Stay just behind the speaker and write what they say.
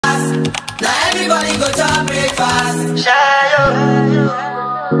everybody go to breakfast. Shayo.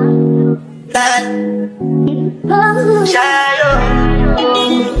 That. Shayo.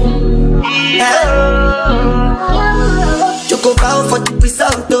 You go bow for the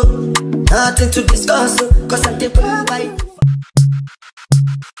result, though. Nothing to discuss, cause I'm the right.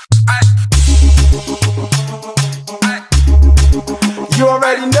 You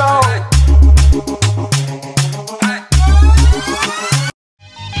already know.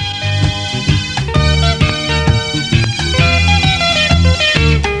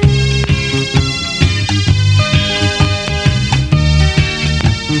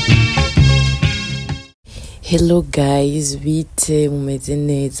 Hello guys, bite mumeze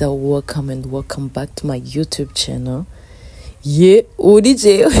neza, welcome and welcome back to my YouTube channel. Uri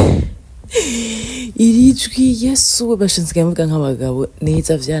jewe irijwi Yesu bashinzwe mvuga nk'abagabo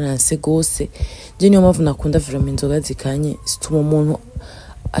neza vyaranse gose. Je niyo mpamvu nakunda vraiment inzoga zikanye zituma umuntu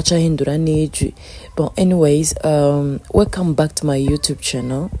acha hindura n'ijwi. Bon anyways, welcome back to my YouTube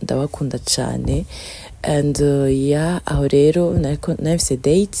channel. Ndabakunda cyane. And aho rero nafise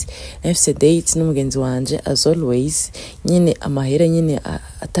date n'umugenzi wanje as always. Nyine amahera nyine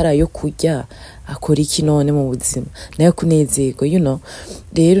atarayo kurya akora iki none mu buzima nayo kunezego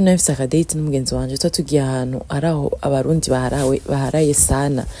rero nafise aka date n'umugenzi wanje tugiye ahantu araho abarundi baharaye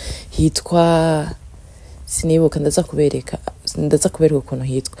sana hitwa sinibuka ndaza kubereka ukuntu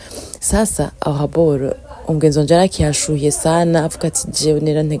hitwa. Sasa aho haboro umugenzi wanje arakihashuye sana avuga ati jewe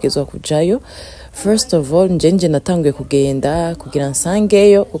nera ntegezwa kujayo. First of all nje natanguye kugenda kugira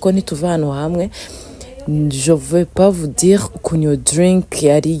nsangeyo kuko ntituva hano hamwe. Je veux pas vous dire ukuntu drink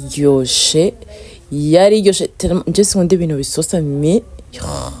yari ryoshe nje sinkunda ibintu bisosa mais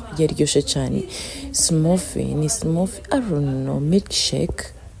yari ryoshe cyane. Smoothie I don't know, milkshake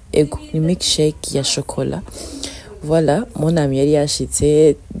ni milkshake ya chocolat. Voilà, mon ami yari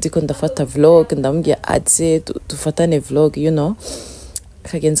yashitse diko ndafata vlog ndamubwiye ati dufatane vlog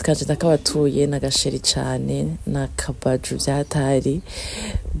kagenzi kanje nakabatuye nagasheri cyane nakabaju byatari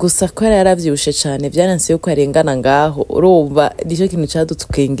gusa ko yaravyushe cyane byaranse yuko arengana ngaho urumva nicyo kintu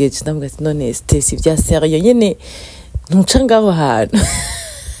cyadutukengeje ndavuga ati none stesi bya sérieux nyene ntuca ngaho hantu.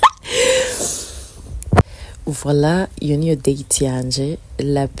 Voilà, iyo niyo date yanje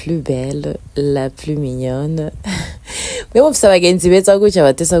la plus belle, la plus mignonne. Mais mufise abagenzi beza gutya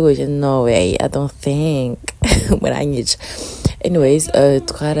batesa gutya? No way, I don't think. Muranyica. Anyways,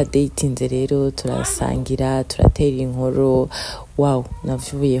 twara datinze rero turasangira turatera inkuru. Wow,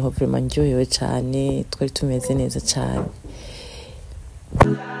 navuyeho vraiment ndyohewe cyane, twari tumeze neza cyane.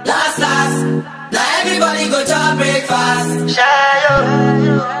 Last, now everybody go to breakfast. Shayo.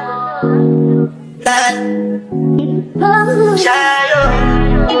 That. Shayo.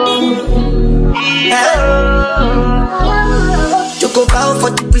 You go bow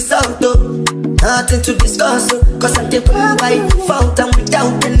for the result, though. Nothing to discuss, cause I'm the right fault and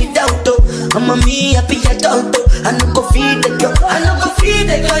without any doubt, though. I'm a me happy adult, though. I no go feed the girl,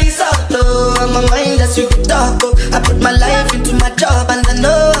 it's out, though. I'm a mind that's you can talk, though. I put my life into my job and I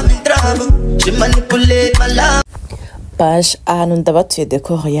know I'm in trouble. She manipulate my love. Bash ahantu ndabatuye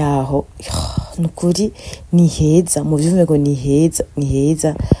decor yaho nukuri ni heza mu byumego ni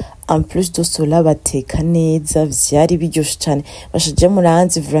heza en plus de cela bateka neza vyari biryoshe cyane bashaje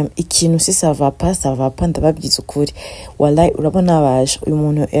muranzi vraiment ikintu si ça va pas ndababyiza ukuri wallahi urabona basha uyu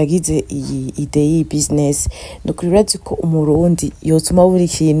muntu yagize iyi idea business nukuri urazi ko umurundi yotuma buri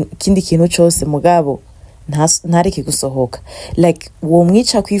kindi kintu cyose mugabo ntareke gusohoka like wo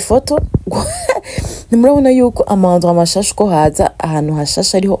mwica ku ifoto nimurabona yuko amashasho ko haza ahantu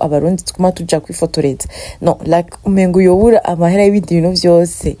hashasha ariho abarundi tukuma tuja ku ifotoreza no like umengo yobura amahera y'ibindi bintu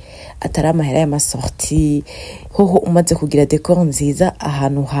byose atari amahera y'amasorti hoho umaze kugira decor nziza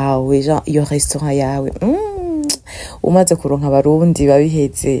ahantu hawe genre iyo restaurant yawe umaze kuronka abarundi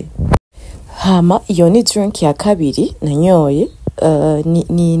babiheze. Hama iyo ni drink ya kabiri nanyoye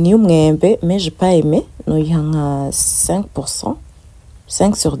ni umwembe mais j'ai pas aimé no yanga 5%,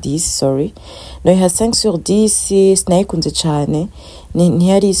 5 sur 10 sorry, no yanga 5 sur 10 sinayikunze cyane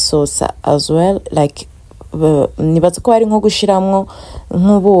ntiyari sosa as well like nibaza ko ari nko gushiramwo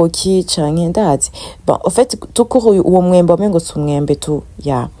nk'ubuki canke ndazi bon en fait tukuru uwo mwembe amengo sumwembe tu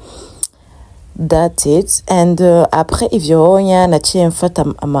ya that's it. And après ivyonya naciye mfata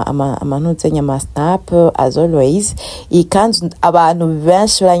amantuze nya snap as always ikanzu abantu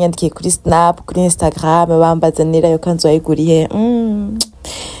benshi baranyandikiye kuri snap kuri Instagram bambaza nira yo kanzu ayiguriye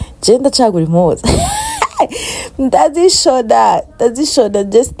je ndacagura impuzu ndazishona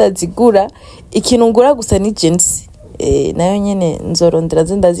just ndazigura ikintu ngura gusa ni jeans nayo nyene nzorondera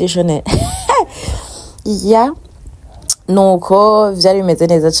ndazishone ya nuko vyari bimeze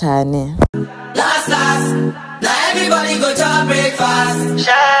neza cyane. last, last. Now everybody go to breakfast.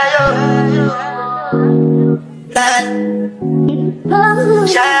 Shayo, that.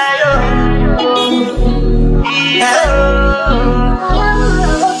 Shayo,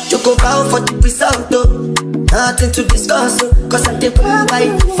 Choco bow for the result, though. Nothing to discuss, cause I'm the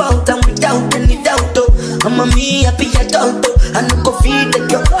white fault and without any doubt, though. I'm a me happy adult, though. I no go feed the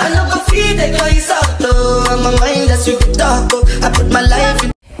girl, I no go feed the girl, it's out, though. I'm a mind that's with the talk, I put my life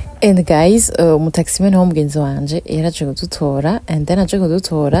in. And guys, umutaximene wo mugenzi wanje yaraje kudutora, and then aje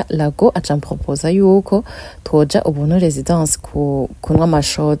kudutora lago aca proposa yuko twoja ubuntu residence kunwa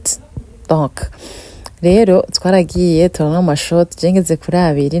amashoti. Donc rero twaragiye turanywa amashoti, jengeze kuri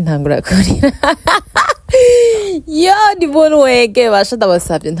abiri ntangura kurira. Yo ni bona wege basha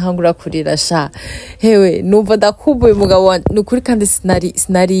ndabasabye ntangura kurira sha. Hewe numva ndakubuye umugabo wanje nukuri kandi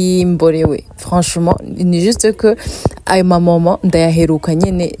sinari mborewe. Franchement, ni juste que ayo mamomo ndayaheruka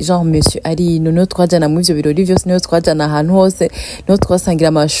nyene genre monsieur ari no twajana mu ivyo birori byose niyo twajana ahantu hose niyo twasangira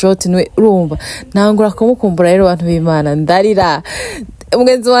amashoti niwe urumva ntangura kumukumbura rero abantu b'Imana ndarira.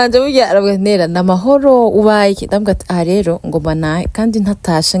 Umugenzi wanje burya arabwira namahoro ubaye ndambwa ati rero ngoma naye kandi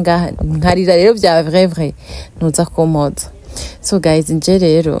ntatashe ngaha nkarira rero bya vrai ntuza komoda. So guys, nje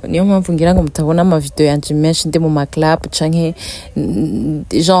rero niyo mpamvu ngira ngo mutabona ama video yanje menshi ndi mu ma club canke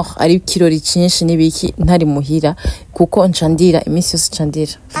genre ari kirori cyinshi nibiki ntari muhira kuko ncandira imisi yose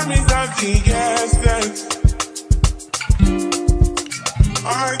ncandira.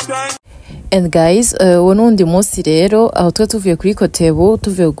 And guys, wonundi munsi rero aho tuvuye kuri Kotebu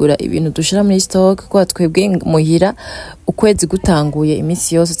tuvuye kugura ibintu dushira muri stock kwa twebwe muhira ukwezi gutanguye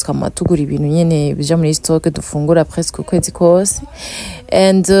imisi yose twama tugura ibintu nyene bija muri stock dufungura presque ukwezi kose.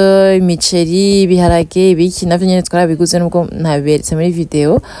 And imiceri biharage biki navyo nyene twarabiguze nubwo ntabiberetse muri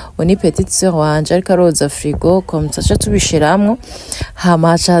video. Oni petite sœur wanje ariko aroza frigo comme ça tubishiramwo hama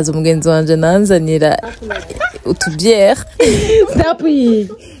hacaza umugenzi wanje nanzanira utubière. Tapi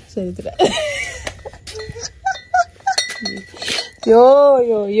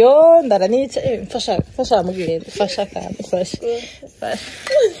yo ndaranica fasha mugende fasha kandi fasha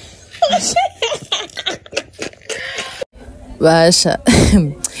basha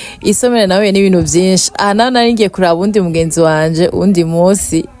isomera nawe n'ibintu byinshi nari ngiye kuraba undi mugenzi wanje undi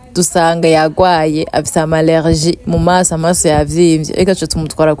munsi dusanga yagwaye afite allergie mu maso yavyimbye eka cyo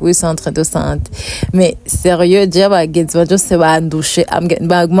tumutwara kuri centre de santé. Mais sérieux je bagenzi bajose bandushe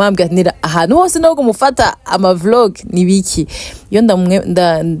bagumambwa nira ahantu hose no gumufata ama vlog nibiki yo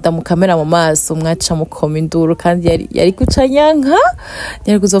ndamukamera mu maso mwaca mukoma induru kandi yari kucanyanka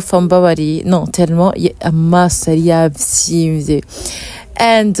yari kuzopfa mbabari non tellement amaso yari yavyimbye.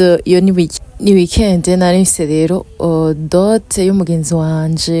 And yo ni weekend narise rero dote y'umugenzi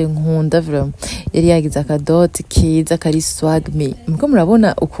wanje nkunda vraiment yari yagize akadote kiza kari swag me mko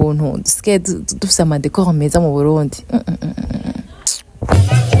murabona ukuntu dusigaye dufise ama decor meza mu Burundi.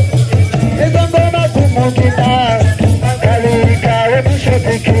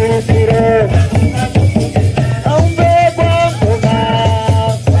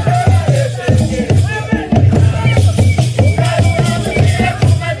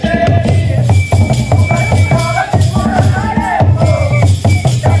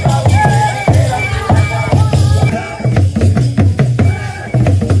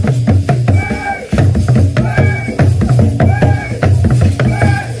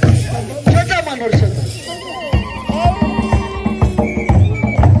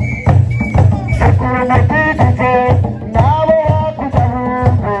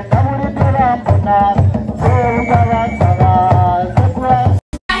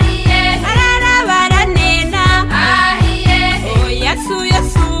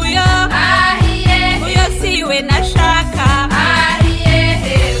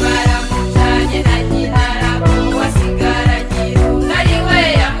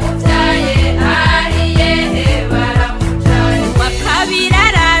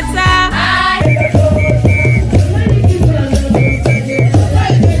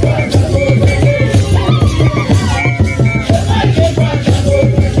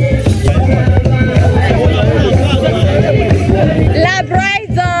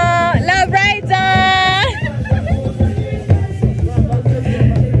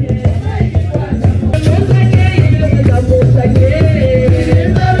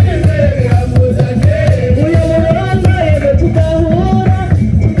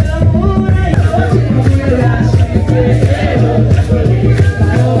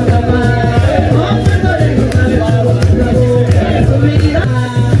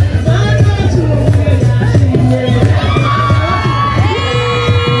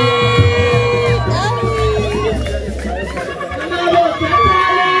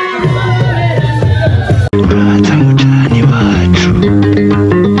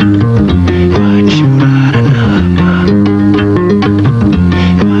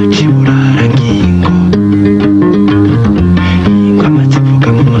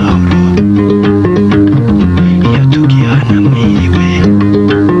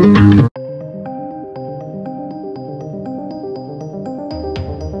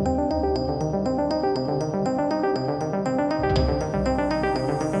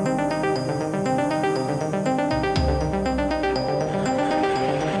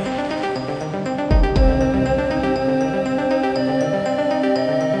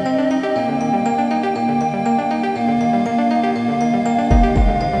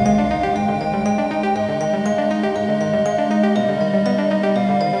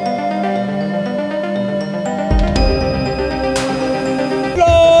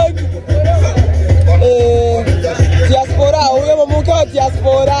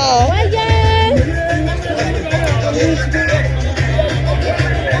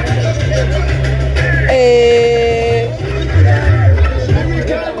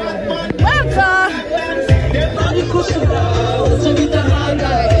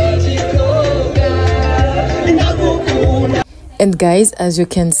 And guys, as you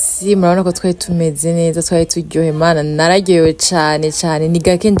can see, murabona ko twari tumeze neza, twari turyohe, mana nararyohewe cyane ni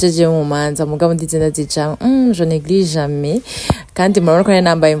gake njeje mu manza mugabo ndize ndazija je néglige jamais. Kandi murabona ko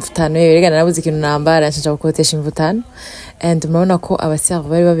nambaye imvutano yerega narabuze ikintu nambara nshaka gukotesha imvutano. And murabona ko abaserve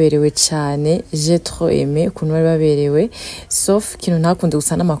bari baberewe cyane, j'ai trop aimé ukuntu bari baberewe, sauf ikintu ntakunze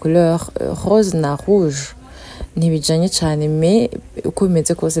gusa n'ama couleur rose na rouge. Ntibijanye cyane me uko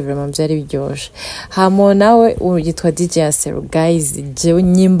bimeze kose vraiment byari biryoshe. Hamo nawe yitwa DJ Asero. Guys, jewe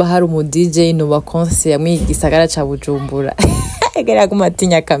nyimba hari umu DJ no bakonse yamwe gisagara ca Bujumbura. Egera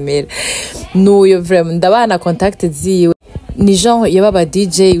kumatinya kamera. Nuyo vraiment ndabana contact ziwe. Ni genre yababa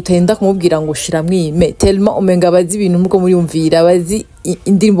DJ utenda kumubwira ngo shira mwime tellement umenga bazi ibintu muko muriyumvira bazi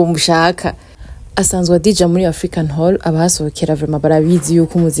indirimbo mushaka. Asanzwe DJ muri African Hall abahasohokera vraiment barabizi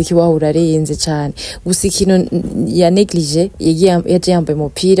yuko umuziki waho urarenze cyane. Gusa ikintu ya neglige yaje yambaye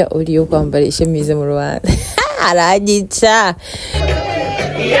umupira uri yo kwambara ishemize mu Rwanda. Aragica.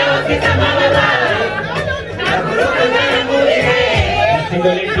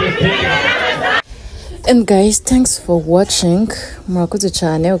 And guys, thanks for watching. Murakoze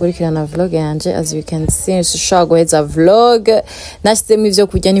cyane ukurikirana vlog yanje. As you can see, shaka guheza vlog nashyizemo ivyo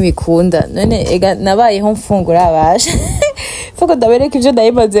kurya n'ibikunda. None ega nabayeho mfungura abasha. Foko ndabereka ivyo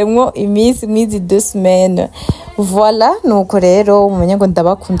ndayimazemwo iminsi mwizi 2 semaines. Voilà, nuko rero umenye ngo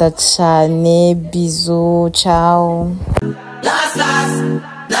ndabakunda cyane. Bisous, ciao. Last,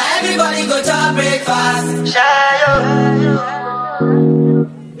 now everybody go to breakfast. Shayo.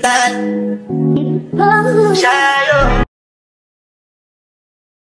 Shayo.